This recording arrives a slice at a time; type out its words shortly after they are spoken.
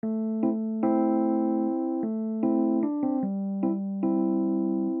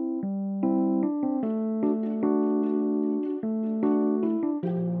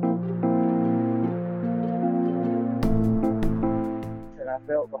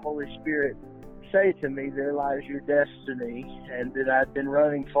felt the Holy Spirit say to me, there lies your destiny, and that I'd been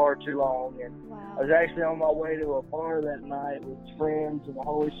running far too long. And Wow. I was actually on my way to a bar that night with friends, and the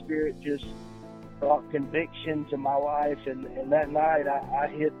Holy Spirit just brought conviction to my life. And that night I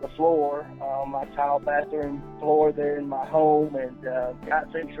hit the floor, my tile bathroom floor there in my home, and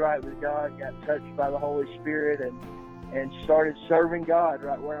got things right with God, got touched by the Holy Spirit, and started serving God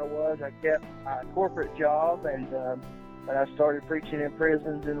right where I was. I kept my corporate job, and I started preaching in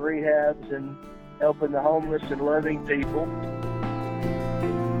prisons and rehabs and helping the homeless and loving people.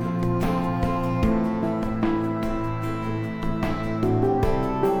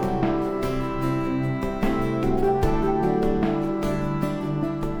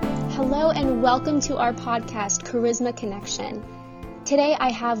 Hello and welcome to our podcast, Charisma Connection. Today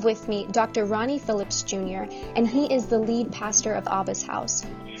I have with me Dr. Ronnie Phillips Jr., and he is the lead pastor of Abba's house.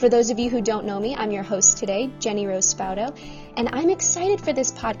 For those of you who don't know me, I'm your host today, Jenny Rose Spaudo, and I'm excited for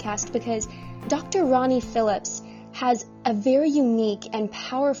this podcast because Dr. Ronnie Phillips has a very unique and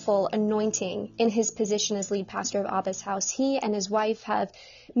powerful anointing in his position as lead pastor of Abba's house. He and his wife have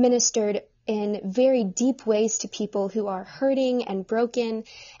ministered in very deep ways to people who are hurting and broken,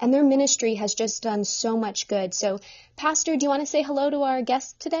 and their ministry has just done so much good. So, Pastor, do you want to say hello to our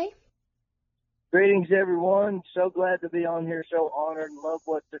guest today? Greetings, everyone. So glad to be on here. So honored and love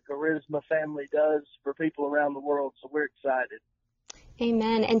what the Charisma family does for people around the world. So we're excited.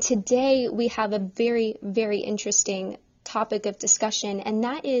 Amen. And today we have a very, very interesting topic of discussion, and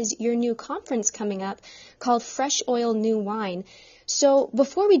that is your new conference coming up called Fresh Oil, New Wine. So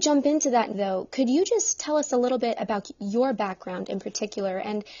before we jump into that, though, could you just tell us a little bit about your background in particular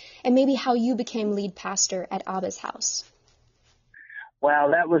and maybe how you became lead pastor at Abba's house?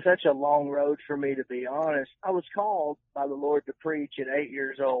 Wow, that was such a long road for me, to be honest. I was called by the Lord to preach at 8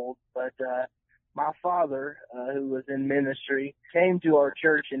 years old, but my father, who was in ministry, came to our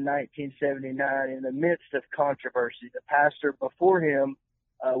church in 1979 in the midst of controversy. The pastor before him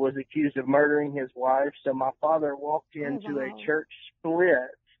was accused of murdering his wife, so my father walked into a church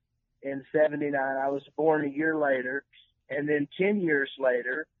split in 79. I was born a year later, and then 10 years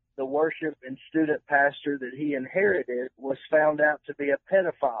later, the worship and student pastor that he inherited was found out to be a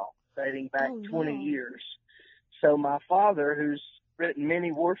pedophile dating back 20 years. So my father, who's written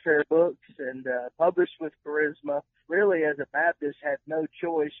many warfare books and published with Charisma, really as a Baptist had no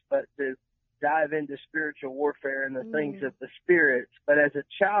choice but to dive into spiritual warfare and the things of the Spirit. But as a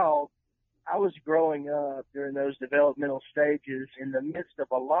child, I was growing up during those developmental stages in the midst of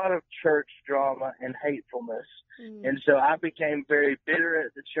a lot of church drama and hatefulness. And so I became very bitter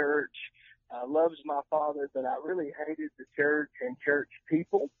at the church. I loved my father, but I really hated the church and church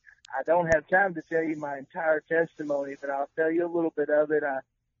people. I don't have time to tell you my entire testimony, but I'll tell you a little bit of it. I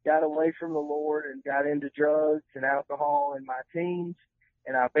got away from the Lord and got into drugs and alcohol in my teens,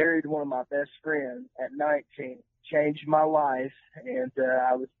 and I buried one of my best friends at 19. Changed my life, and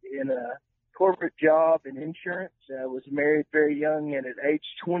I was in a corporate job in insurance. I was married very young, and at age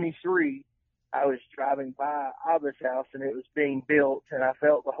 23, I was driving by Abba's house, and it was being built, and I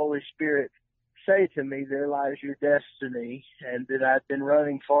felt the Holy Spirit say to me, there lies your destiny, and that I'd been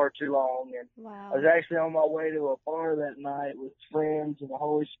running far too long. And Wow. I was actually on my way to a bar that night with friends, and the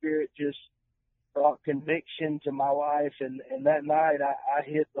Holy Spirit just brought conviction to my life. And that night I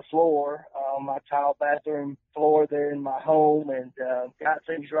hit the floor, my tile bathroom floor there in my home, and got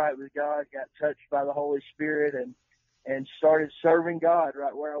things right with God, got touched by the Holy Spirit, and started serving God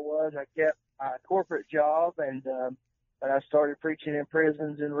right where I was. I kept my corporate job, and but I started preaching in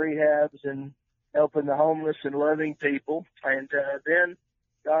prisons and rehabs and helping the homeless and loving people. And then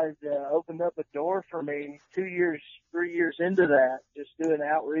God opened up a door for me 3 years into that, just doing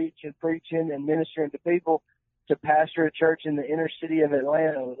outreach and preaching and ministering to people, to pastor a church in the inner city of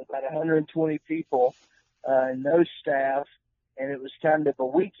Atlanta with about 120 people and no staff. And it was kind of a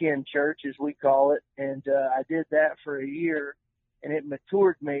weekend church, as we call it. And I did that for a year, and it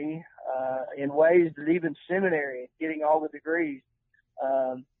matured me in ways that even seminary, getting all the degrees,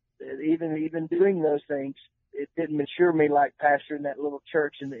 even doing those things, it didn't mature me like pastoring that little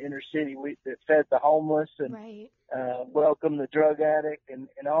church in the inner city that fed the homeless and welcomed the drug addict and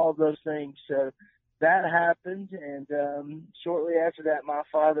all of those things. So that happened, and shortly after that, my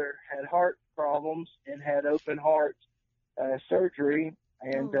father had heart problems and had open heart surgery,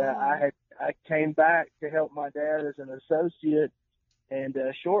 and I came back to help my dad as an associate. And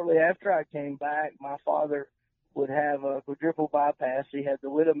shortly after I came back, my father would have a quadruple bypass. He had the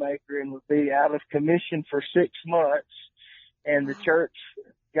widowmaker and would be out of commission for 6 months. And the church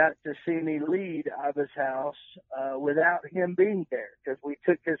got to see me lead Abba's house without him being there, because we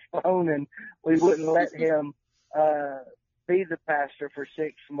took his phone and we wouldn't let him be the pastor for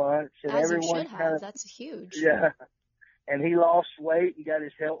 6 months, and As you everyone should kind have. of, That's huge. yeah. And he lost weight and got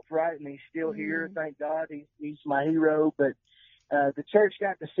his health right, and he's still here. Mm. Thank God, he's my hero. But the church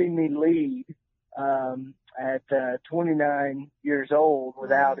got to see me lead at 29 years old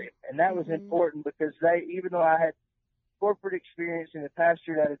without him, and that was important because even though I had corporate experience and a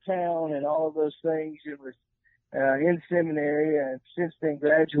pastored out of town and all of those things, it was in seminary and since then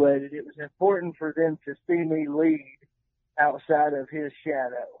graduated, it was important for them to see me lead outside of his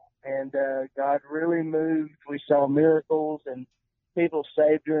shadow. And God really moved. We saw miracles and people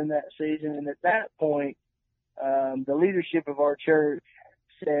saved during that season. And at that point, the leadership of our church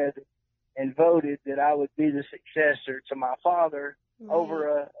said and voted that I would be the successor to my father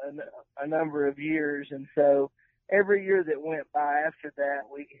over a number of years. And so every year that went by after that,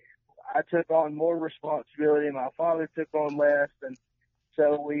 I took on more responsibility. My father took on less, and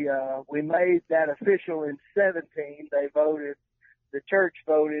so we made that official in 2017. The church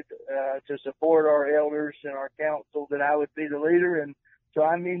voted to support our elders and our council that I would be the leader, and so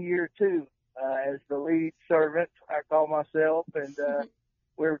I'm in year 2 as the lead servant, I call myself, and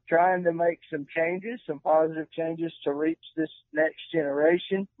we're trying to make some changes, some positive changes to reach this next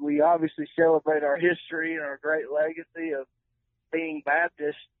generation. We obviously celebrate our history and our great legacy of being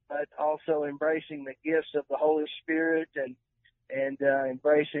Baptist, but also embracing the gifts of the Holy Spirit and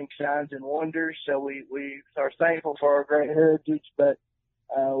embracing signs and wonders. So we are thankful for our great heritage, but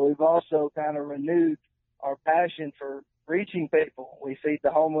we've also kind of renewed our passion for reaching people. We feed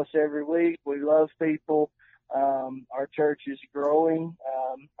the homeless every week. We love people. Our church is growing,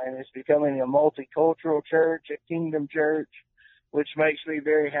 and it's becoming a multicultural church, a kingdom church, which makes me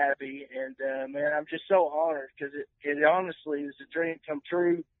very happy. And, man, I'm just so honored because it honestly is a dream come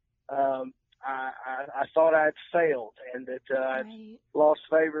true. I thought I'd failed and that I'd lost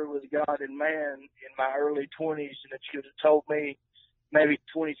favor with God and man in my early 20s, and that you would have told me maybe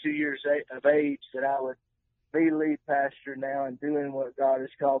 22 years of age that I would be lead pastor now and doing what God has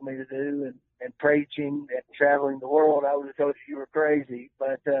called me to do and preaching and traveling the world. I would have told you were crazy,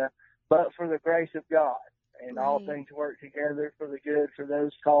 but for the grace of God and all things work together for the good for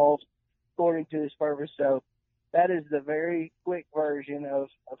those called according to his purpose. So that is the very quick version of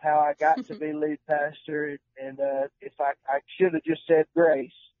how I got to be lead pastor. And if I should have just said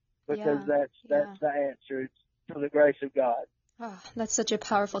grace, because that's the answer. It's for the grace of God. Oh, that's such a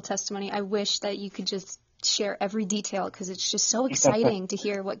powerful testimony. I wish that you could just share every detail because it's just so exciting to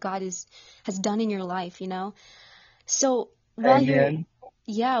hear what God has done in your life, you know? So while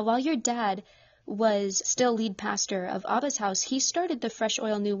your dad was still lead pastor of Abba's house, he started the Fresh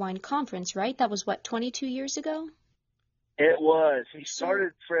Oil New Wine Conference, right? That was, 22 years ago? It was. He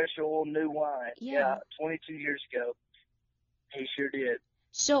started Fresh Oil New Wine, 22 years ago. He sure did.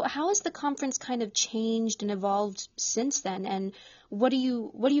 So how has the conference kind of changed and evolved since then? And what are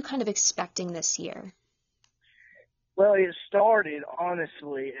you kind of expecting this year? Well, it started,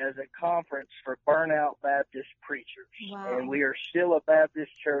 honestly, as a conference for burnout Baptist preachers. Wow. And we are still a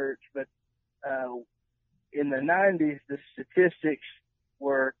Baptist church, but in the 90s, the statistics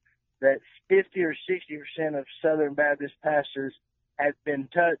were that 50 or 60% of Southern Baptist pastors had been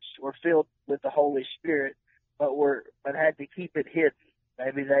touched or filled with the Holy Spirit, but had to keep it hidden.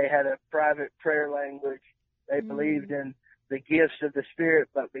 Maybe they had a private prayer language. They believed in the gifts of the Spirit,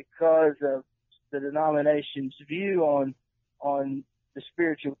 but because of the denomination's view on the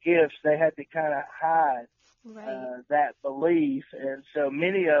spiritual gifts, they had to kind of hide that belief. And so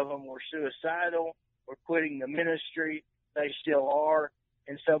many of them were suicidal, were quitting the ministry. They still are.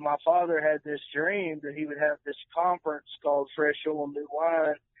 And so my father had this dream that he would have this conference called Fresh Oil New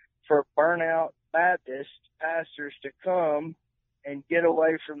Wine for burnout Baptist pastors to come and get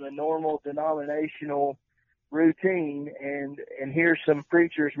away from the normal denominational routine and hear some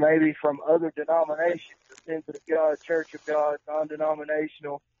preachers maybe from other denominations, Assembly of God, Church of God,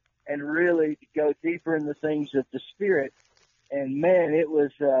 non-denominational, and really go deeper in the things of the Spirit. And man,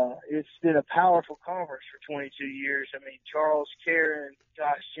 it's been a powerful conference for 22 years. I mean, Charles Karen,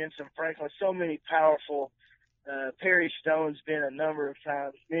 Josh Jensen Franklin, so many powerful, Perry Stone's been a number of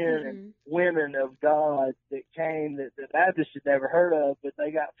times, men and women of God that came that the Baptists had never heard of, but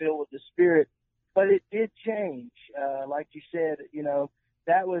they got filled with the Spirit. But it did change. Like you said, you know,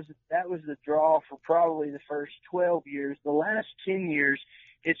 that was the draw for probably the first 12 years. The last 10 years,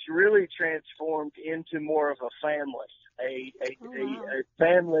 it's really transformed into more of a family, a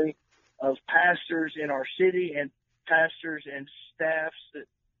family of pastors in our city and pastors and staffs that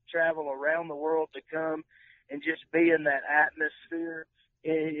travel around the world to come and just be in that atmosphere.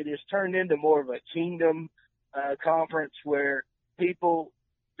 It has turned into more of a kingdom conference where people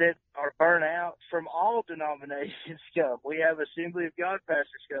that are burnt out from all denominations come. We have Assembly of God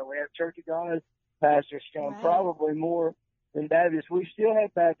pastors come. We have Church of God pastors come, Right. probably more than Baptists. We still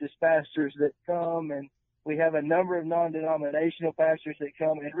have Baptist pastors that come, and we have a number of non-denominational pastors that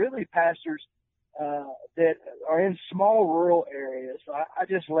come, and really pastors that are in small rural areas. I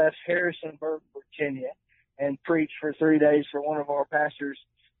just left Harrisonburg, Virginia, and preached for 3 days for one of our pastors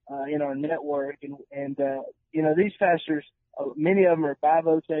in our network. And these pastors, many of them are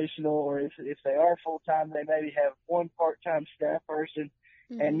bivocational, or if they are full-time, they maybe have one part-time staff person.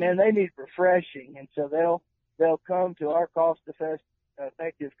 Mm-hmm. And, man, they need refreshing. And so they'll come to our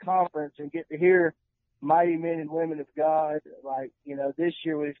cost-effective conference and get to hear mighty men and women of God. Like, this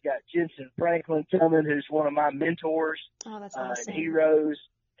year we've got Jensen Franklin coming, who's one of my mentors. Oh, that's awesome. Heroes.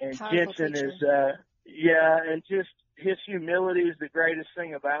 And Powerful Jensen preacher. and just his humility is the greatest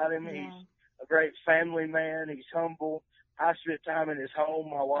thing about him. Yeah. He's a great family man. He's humble. I spent time in his home,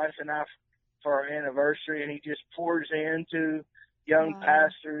 my wife and I, for our anniversary, and he just pours into young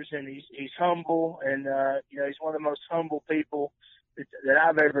pastors, and he's humble, and he's one of the most humble people that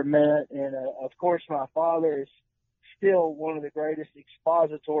I've ever met. And of course, my father is still one of the greatest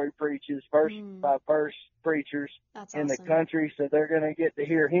expository preachers, verse by verse preachers in the country. So they're going to get to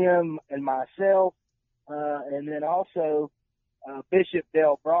hear him and myself, and then also Bishop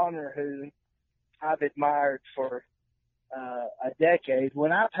Dale Bronner, who I've admired for a decade.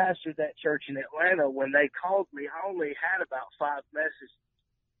 When I pastored that church in Atlanta, when they called me, I only had about 5 messages.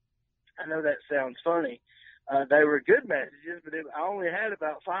 I know that sounds funny. They were good messages, but I only had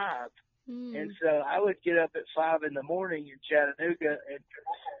about 5. And so I would get up at 5 in the morning in Chattanooga and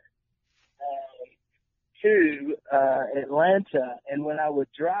to Atlanta. And when I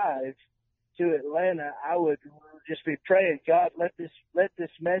would drive to Atlanta, I would just be praying, God, let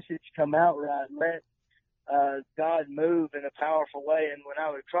this message come out right. Let God move in a powerful way. And when I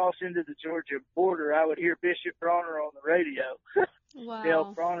would cross into the Georgia border, I would hear Bishop Bronner on the radio. Wow.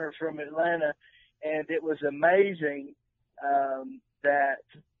 Dale Bronner from Atlanta. And it was amazing that,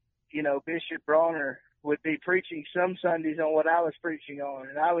 Bishop Bronner would be preaching some Sundays on what I was preaching on.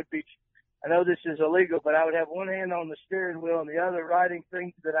 And I know this is illegal, but I would have one hand on the steering wheel and the other writing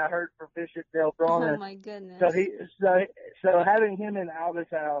things that I heard from Bishop Dale Bronner. Oh, my goodness. So having him in Abba's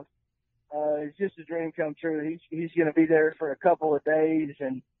house is just a dream come true. He's going to be there for a couple of days,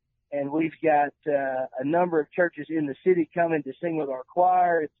 and we've got a number of churches in the city coming to sing with our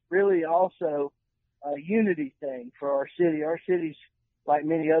choir. It's really also a unity thing for our city. Our cities, like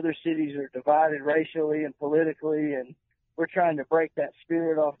many other cities, are divided racially and politically, and we're trying to break that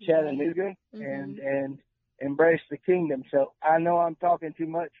spirit off Chattanooga and embrace the kingdom. So I know I'm talking too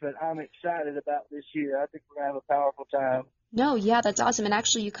much, but I'm excited about this year. I think we're going to have a powerful time. No, yeah, that's awesome. And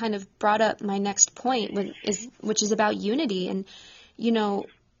actually, you kind of brought up my next point, which is about unity. And, you're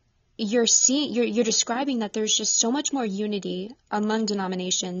describing that there's just so much more unity among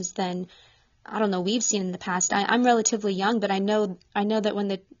denominations than, I don't know, we've seen in the past. I'm relatively young, but I know that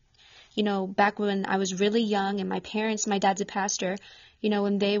when back when I was really young and my dad's a pastor,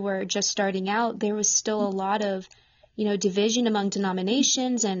 when they were just starting out, there was still a lot of, division among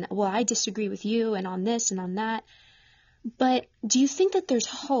denominations and, well, I disagree with you and on this and on that. But do you think that there's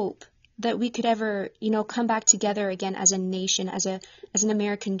hope that we could ever, come back together again as a nation, as an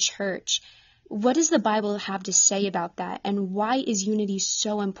American church? What does the Bible have to say about that? And why is unity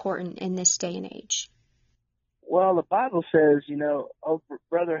so important in this day and age? Well, the Bible says, oh,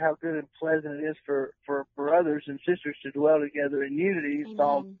 brother, how good and pleasant it is for brothers and sisters to dwell together in unity.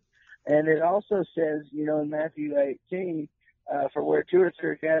 And it also says, in Matthew 18, for where 2 or 3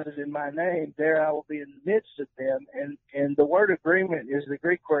 are gathered in my name, there I will be in the midst of them. And the word agreement is the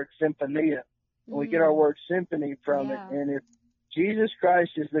Greek word symphonia. And we get our word symphony from it. And if Jesus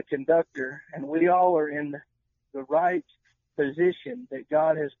Christ is the conductor and we all are in the right position that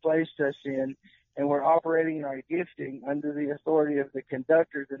God has placed us in, and we're operating in our gifting under the authority of the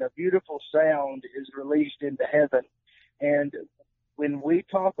conductor, then a beautiful sound is released into heaven. And when we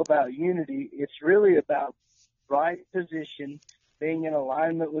talk about unity, it's really about right position, being in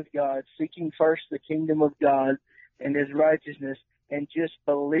alignment with God, seeking first the kingdom of God and his righteousness, and just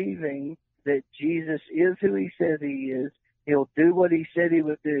believing that Jesus is who he says he is. He'll do what he said he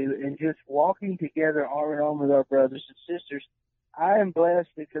would do, and just walking together arm in arm with our brothers and sisters. I am blessed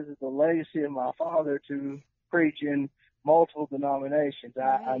because of the legacy of my father to preach in multiple denominations.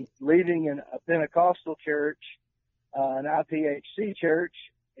 I'm leading in a Pentecostal church, an IPHC church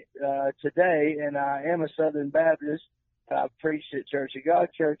today, and I am a Southern Baptist. I've preached at Church of God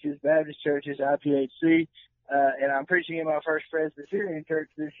churches, Baptist churches, IPHC. and I'm preaching in my first Presbyterian church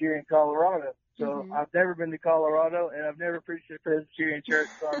this year in Colorado. So I've never been to Colorado, and I've never preached at a Presbyterian church,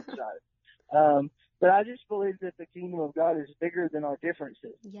 so I'm excited. But I just believe that the kingdom of God is bigger than our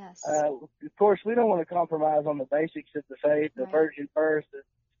differences. Yes. Of course, we don't want to compromise on the basics of the faith, the virgin birth,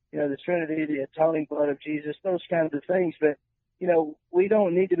 the Trinity, the atoning blood of Jesus, those kinds of things. But, we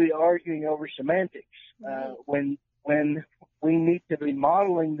don't need to be arguing over semantics when we need to be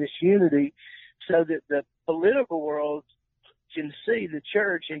modeling this unity so that the political world can see the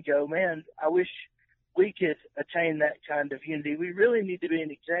church and go, man, I wish we could attain that kind of unity. We really need to be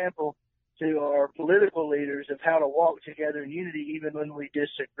an example to our political leaders of how to walk together in unity even when we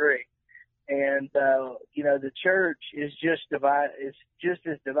disagree. And, the church is just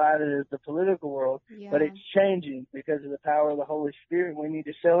as divided as the political world, but it's changing because of the power of the Holy Spirit. We need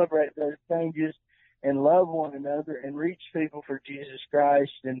to celebrate those changes and love one another and reach people for Jesus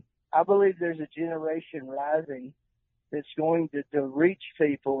Christ. And I believe there's a generation rising that's going to reach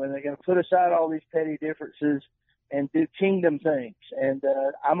people, and they're going to put aside all these petty differences and do kingdom things. And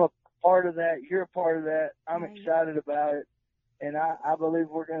I'm a part of that. You're a part of that. I'm excited about it. And I believe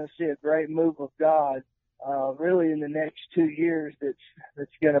we're going to see a great move of God really in the next 2 years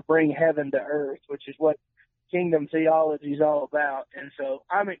that's going to bring heaven to earth, which is what kingdom theology is all about. And so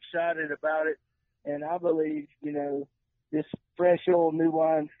I'm excited about it. And I believe, this Fresh Oil New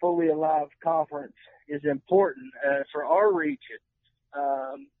Wine Fully Alive conference is important for our region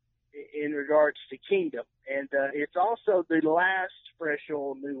in regards to kingdom. And it's also the last Fresh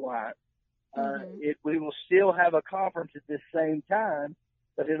Oil New Wine. We will still have a conference at this same time,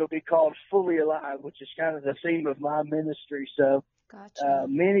 but it'll be called Fully Alive, which is kind of the theme of my ministry. So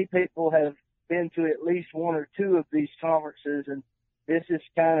many people have been to at least one or two of these conferences, and this is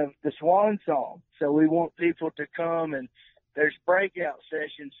kind of the swan song. So we want people to come, and there's breakout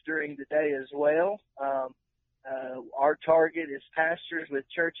sessions during the day as well. Our target is pastors with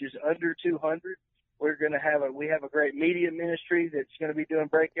churches under 200. We have a great media ministry that's going to be doing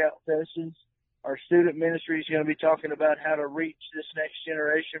breakout sessions. Our student ministry is going to be talking about how to reach this next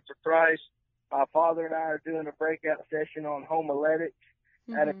generation for Christ. My father and I are doing a breakout session on homiletics,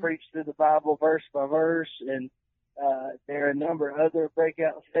 how to preach through the Bible verse by verse, and there are a number of other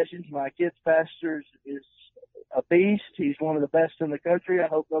breakout sessions. My kids' pastor is a beast. He's one of the best in the country. I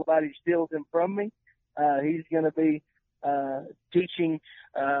hope nobody steals him from me. He's going to be teaching,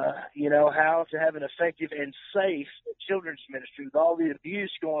 how to have an effective and safe children's ministry with all the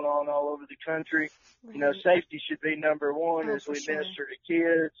abuse going on all over the country. Safety should be number one as we minister to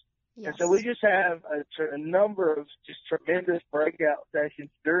kids. Yes. And so we just have a number of just tremendous breakout sessions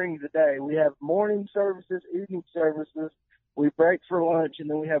during the day. We have morning services, evening services. We break for lunch, and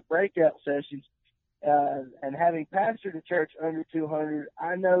then we have breakout sessions. And having pastored a church under 200,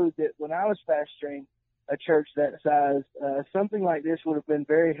 I know that when I was pastoring a church that size, something like this would have been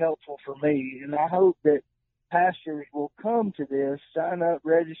very helpful for me. And I hope that pastors will come to this, sign up,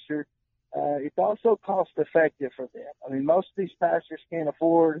 register. It's also cost effective for them. I mean, most of these pastors can't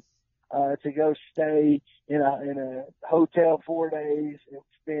afford to go stay in a hotel 4 days and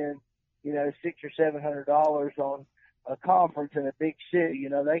spend, $600 or $700 on a conference in a big city.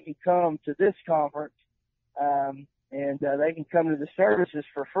 They can come to this conference, and they can come to the services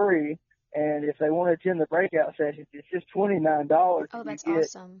for free. And if they want to attend the breakout sessions, it's just $29. Oh, that's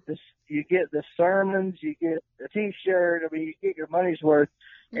awesome. You get the sermons, you get a T-shirt. I mean, you get your money's worth.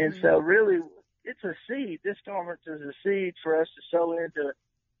 And so really, it's a seed. This conference is a seed for us to sow into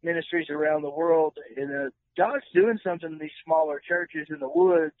ministries around the world. And God's doing something in these smaller churches in the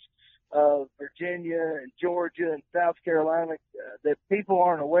woods of Virginia and Georgia and South Carolina that people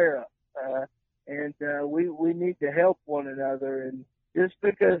aren't aware of. And we need to help one another. And just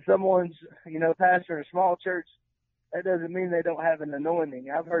because someone's, pastoring a small church, that doesn't mean they don't have an anointing.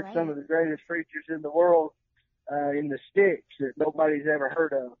 I've heard some of the greatest preachers in the world in the sticks that nobody's ever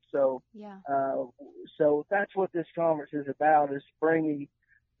heard of. So, so that's what this conference is about, is bringing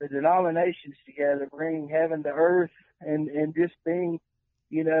the denominations together, bringing heaven to earth, and just being,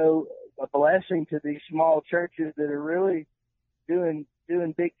 a blessing to these small churches that are really doing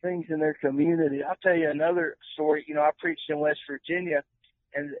big things in their community. I'll tell you another story. I preached in West Virginia,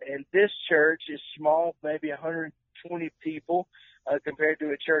 and this church is small, maybe 120 people compared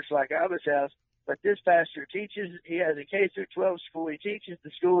to a church like Abba's house. But this pastor teaches. He has a K-12 school. He teaches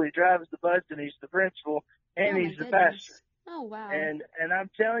the school. He drives the bus, and he's the principal, and he's the pastor. Oh, wow. And I'm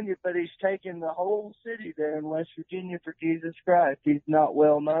telling you, but he's taken the whole city there in West Virginia for Jesus Christ. He's not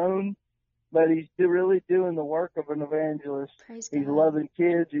well known, but he's really doing the work of an evangelist. Praise he's God. loving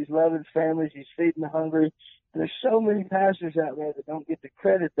kids. He's loving families. He's feeding the hungry. And there's so many pastors out there that don't get the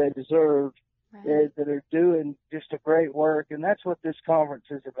credit they deserve that are doing just a great work. And that's what this conference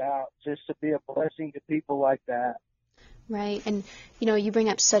is about, just to be a blessing to people like that. Right. And, you bring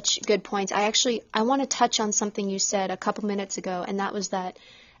up such good points. I want to touch on something you said a couple minutes ago, and that was that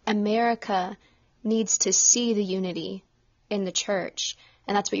America needs to see the unity in the church.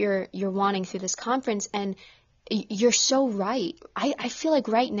 And that's what you're wanting through this conference. And you're so right. I feel like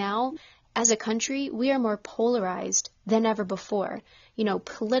right now, as a country, we are more polarized than ever before.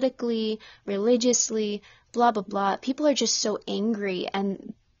 Politically, religiously, blah, blah, blah. People are just so angry,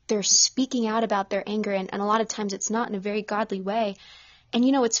 and they're speaking out about their anger, and a lot of times it's not in a very godly way. And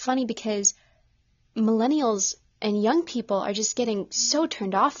it's funny because millennials and young people are just getting so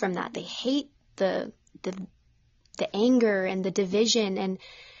turned off from that. They hate the anger and the division, and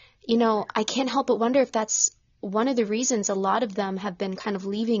I can't help but wonder if that's one of the reasons a lot of them have been kind of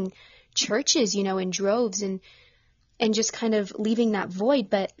leaving churches, in droves, and just kind of leaving that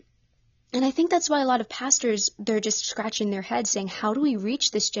void. And I think that's why a lot of pastors, they're just scratching their heads saying, how do we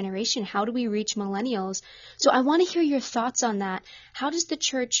reach this generation? How do we reach millennials? So I want to hear your thoughts on that. How does the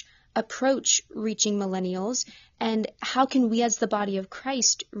church approach reaching millennials? And how can we as the body of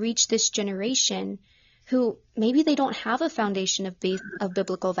Christ reach this generation who maybe they don't have a foundation of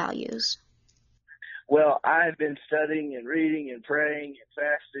biblical values? Well, I've been studying and reading and praying and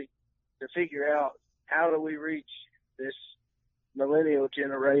fasting to figure out how do we reach this millennial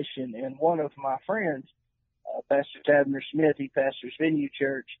generation. And one of my friends, Pastor Tabner Smith, he pastors Venue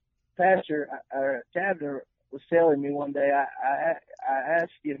Church. Pastor Tabner was telling me one day, I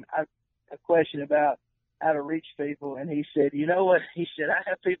asked him a question about how to reach people, and he said, you know what? He said, I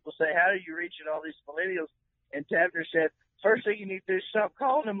have people say, how are you reaching all these millennials? And Tabner said, first thing you need to do is stop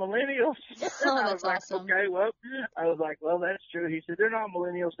calling them millennials. Oh, that's awesome. Okay, well, I was like, well, that's true. He said, they're not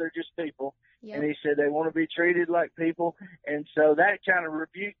millennials, they're just people. Yep. And he said they want to be treated like people. And so that kind of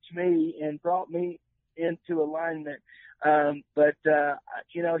rebuked me and brought me into alignment. But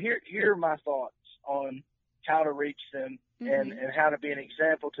here are my thoughts on how to reach them and how to be an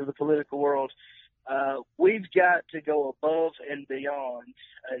example to the political world. We've got to go above and beyond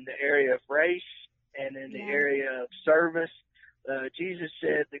in the area of race and in the area of service. Jesus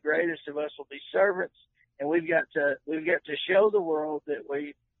said the greatest of us will be servants, and we've got to show the world that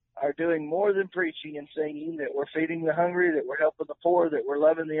we are doing more than preaching and singing, that we're feeding the hungry, that we're helping the poor, that we're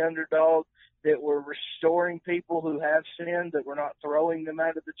loving the underdog, that we're restoring people who have sinned, that we're not throwing them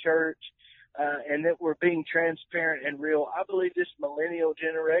out of the church, and that we're being transparent and real. I believe this millennial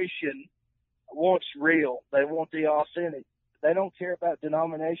generation wants real. They want the authentic. They don't care about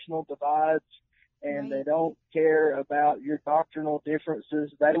denominational divides, and they don't care about your doctrinal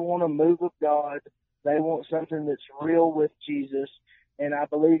differences. They want a move of God. They want something that's real with Jesus. And I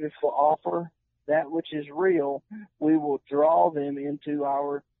believe if we'll offer that which is real, we will draw them into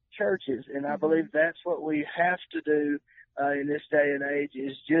our churches. And I believe that's what we have to do in this day and age,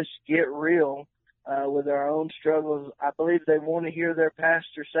 is just get real with our own struggles. I believe they want to hear their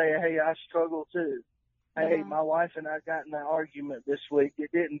pastor say, hey, I struggle too. Hey, my wife and I got in an argument this week.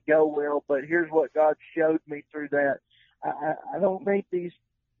 It didn't go well, but here's what God showed me through that. I don't think these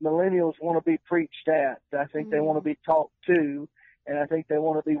millennials want to be preached at. I think they want to be talked to, and I think they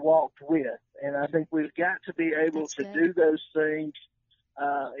want to be walked with. And I think we've got to be able to do those things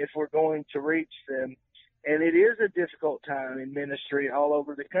if we're going to reach them. And it is a difficult time in ministry all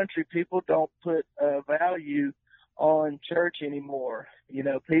over the country. People don't put value on church anymore.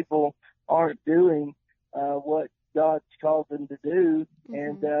 People aren't doing what God's called them to do.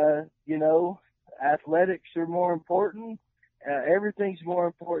 And, athletics are more important. Everything's more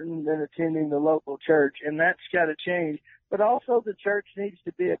important than attending the local church, and that's got to change. But also the church needs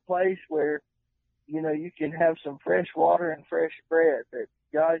to be a place where, you can have some fresh water and fresh bread, that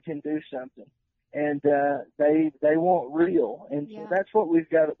God can do something. And they want real. And so that's what we've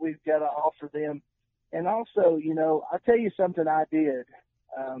got to offer them. And also, I'll tell you something I did.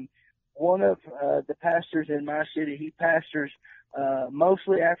 One of the pastors in my city, he pastors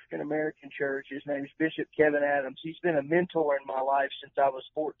mostly African-American church. His name's Bishop Kevin Adams. He's been a mentor in my life since I was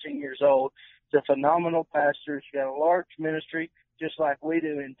 14 years old. He's a phenomenal pastor. He's got a large ministry, just like we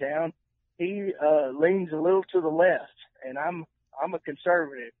do in town. He leans a little to the left, and I'm a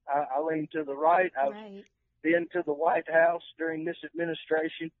conservative. I lean to the right. I've been to the White House during this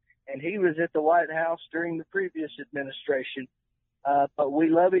administration, and he was at the White House during the previous administration. But we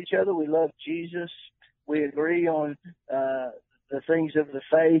love each other. We love Jesus. We agree on the things of the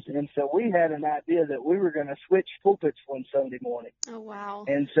faith. And so we had an idea that we were going to switch pulpits one Sunday morning. Oh, wow.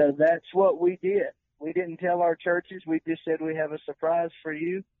 And so that's what we did. We didn't tell our churches. We just said we have a surprise for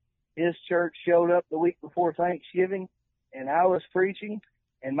you. His church showed up the week before Thanksgiving, and I was preaching.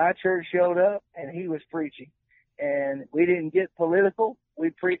 And my church showed up, and he was preaching. And we didn't get political. We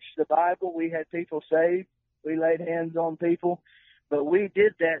preached the Bible. We had people saved. We laid hands on people. But we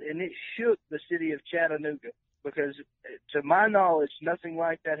did that, and it shook the city of Chattanooga because, to my knowledge, nothing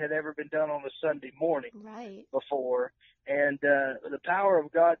like that had ever been done on a Sunday morning before. And the power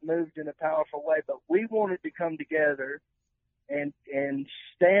of God moved in a powerful way. But we wanted to come together and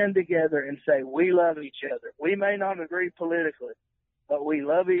stand together and say, we love each other. We may not agree politically, but we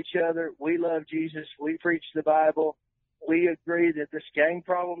love each other. We love Jesus. We preach the Bible. We agree that this gang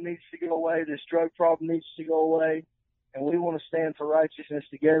problem needs to go away. This drug problem needs to go away. And we want to stand for righteousness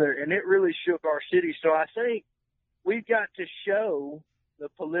together. And it really shook our city. So I think we've got to show the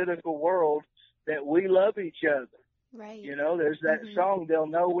political world that we love each other. Right. You know, there's that song, they'll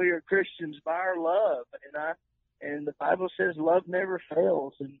know we are Christians by our love. And the Bible says love never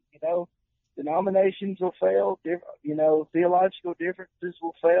fails. And, you know, denominations will fail, you know, theological differences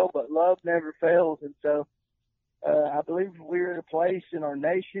will fail, but love never fails. And so I believe we're at a place in our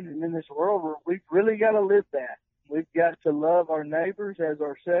nation and in this world where we've really got to live that. We've got to love our neighbors as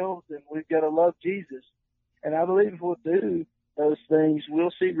ourselves, and we've got to love Jesus. And I believe if we'll do those things,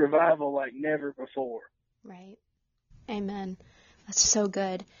 we'll see revival like never before. Right. Amen. That's so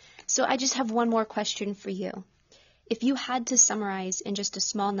good. So I just have one more question for you. If you had to summarize in just a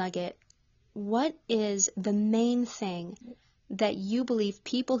small nugget, what is the main thing that you believe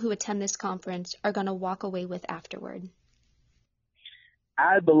people who attend this conference are going to walk away with afterward?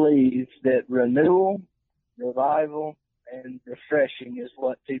 I believe that renewal, revival, and refreshing is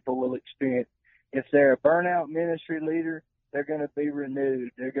what people will experience. If they're a burnout ministry leader, they're going to be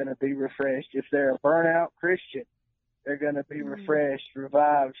renewed. They're going to be refreshed. If they're a burnout Christian, they're going to be refreshed,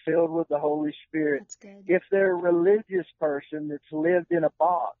 revived, filled with the Holy Spirit. That's good. If they're a religious person that's lived in a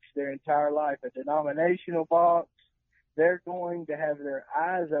box their entire life, a denominational box, they're going to have their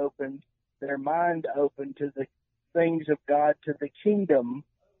eyes opened, their mind open to the things of God, to the kingdom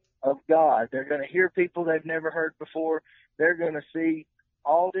of God. They're going to hear people they've never heard before. They're going to see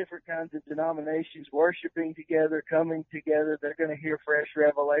all different kinds of denominations worshiping together, coming together. They're going to hear fresh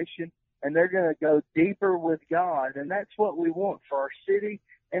revelation, and they're going to go deeper with God. And that's what we want for our city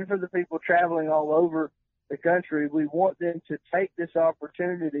and for the people traveling all over the country. We want them to take this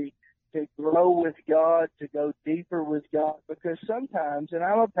opportunity to grow with God, to go deeper with God, because sometimes, and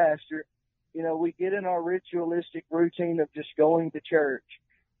I'm a pastor, you know, we get in our ritualistic routine of just going to church,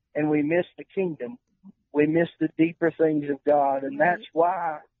 and we miss the kingdom. We miss the deeper things of God, and that's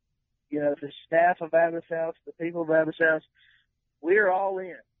why, you know, the staff of Abba's House, the people of Abba's House, we're all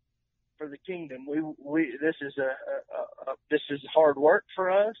in for the kingdom. This is hard work for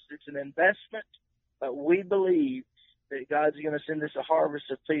us. It's an investment, but we believe that God's going to send us a harvest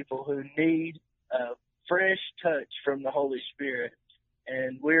of people who need a fresh touch from the Holy Spirit,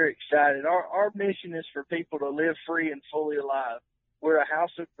 and we're excited. Our mission is for people to live free and fully alive. We're a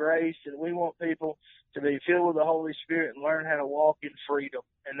house of grace, and we want people to be filled with the Holy Spirit and learn how to walk in freedom.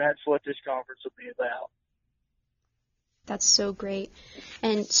 And that's what this conference will be about. That's so great.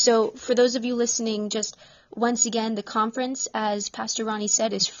 And so for those of you listening, just once again, the conference, as Pastor Ronnie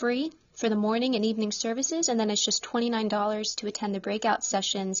said, is free for the morning and evening services, and then it's just $29 to attend the breakout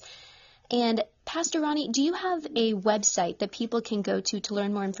sessions. And Pastor Ronnie, do you have a website that people can go to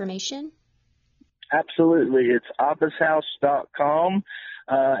learn more information? Absolutely. It's abbashouse.com,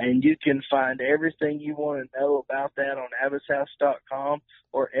 and you can find everything you want to know about that on abbashouse.com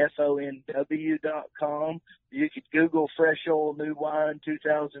or fonw.com. You could Google Fresh Oil New Wine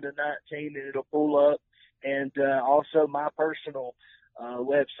 2019, and it'll pull up. And also my personal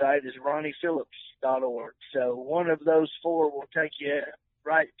website is ronniephillips.org. So one of those four will take you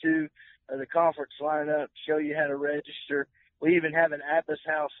right to the conference lineup, show you how to register. We even have an Abba's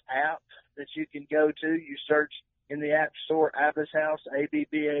House app that you can go to. You search in the App Store, Abba's House,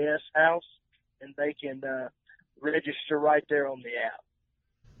 ABBAS House, and they can register right there on the app.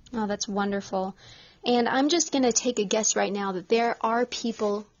 Oh, that's wonderful. And I'm just going to take a guess right now that there are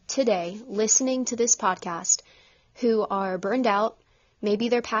people today listening to this podcast who are burned out. Maybe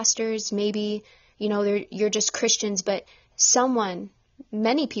they're pastors, maybe, you know, you're just Christians, but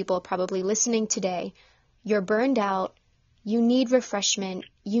many people probably listening today, you're burned out. You need refreshment.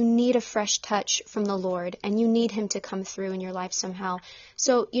 You need a fresh touch from the Lord, and you need him to come through in your life somehow.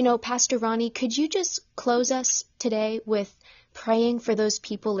 So, you know, Pastor Ronnie, could you just close us today with praying for those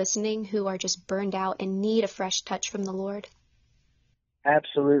people listening who are just burned out and need a fresh touch from the Lord?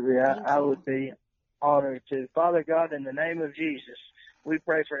 Absolutely. I would be honored to. Father God, in the name of Jesus, we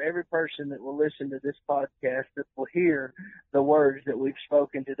pray for every person that will listen to this podcast, that will hear the words that we've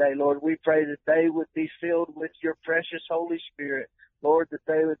spoken today. Lord, we pray that they would be filled with your precious Holy Spirit, Lord, that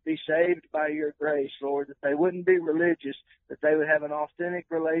they would be saved by your grace, Lord, that they wouldn't be religious, that they would have an authentic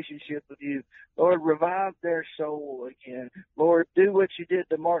relationship with you. Lord, revive their soul again. Lord, do what you did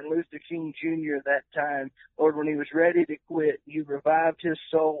to Martin Luther King Jr. that time. Lord, when he was ready to quit, you revived his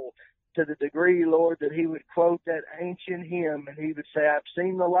soul to the degree, Lord, that he would quote that ancient hymn and he would say, I've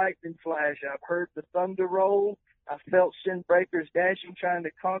seen the lightning flash, I've heard the thunder roll, I felt sin breakers dashing, trying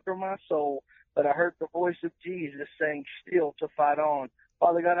to conquer my soul, but I heard the voice of Jesus saying, still to fight on.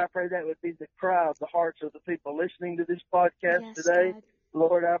 Father God, I pray that would be the cry of the hearts of the people listening to this podcast today. God.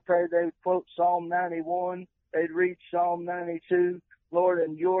 Lord, I pray they would quote Psalm 91, they'd read Psalm 92, Lord,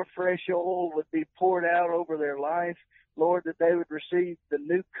 and your fresh oil would be poured out over their life. Lord, that they would receive the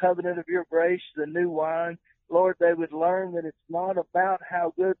new covenant of your grace, the new wine. Lord, they would learn that it's not about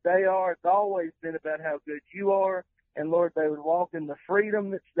how good they are. It's always been about how good you are. And, Lord, they would walk in the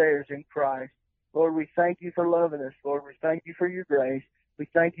freedom that's theirs in Christ. Lord, we thank you for loving us. Lord, we thank you for your grace. We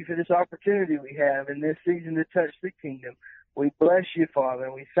thank you for this opportunity we have in this season to touch the kingdom. We bless you, Father,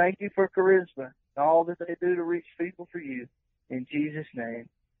 and we thank you for Charisma and all that they do to reach people for you. In Jesus' name.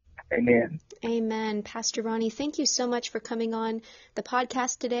 Amen. Amen. Pastor Ronnie, thank you so much for coming on the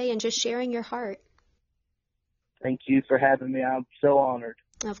podcast today and just sharing your heart. Thank you for having me. I'm so honored.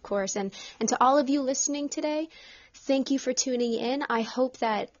 Of course. And to all of you listening today, thank you for tuning in. I hope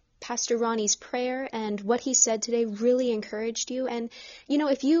that Pastor Ronnie's prayer and what he said today really encouraged you. And, you know,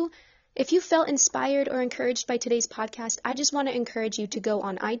 if you felt inspired or encouraged by today's podcast, I just want to encourage you to go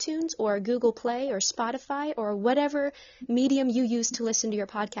on iTunes or Google Play or Spotify or whatever medium you use to listen to your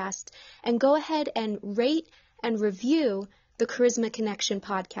podcast, and go ahead and rate and review the Charisma Connection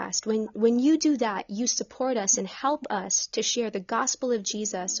podcast. When you do that, you support us and help us to share the gospel of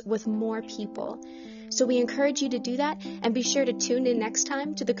Jesus with more people. So we encourage you to do that, and be sure to tune in next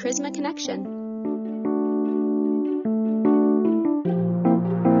time to the Charisma Connection.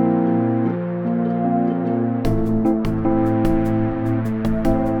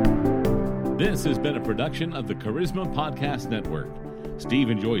 This has been a production of the Charisma Podcast Network. Steve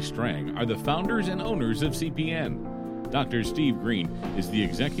and Joy Strang are the founders and owners of CPN. Dr. Steve Green is the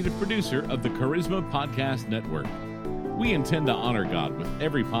executive producer of the Charisma Podcast Network. We intend to honor God with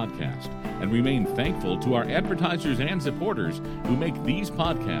every podcast and remain thankful to our advertisers and supporters who make these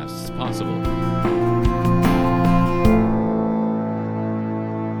podcasts possible.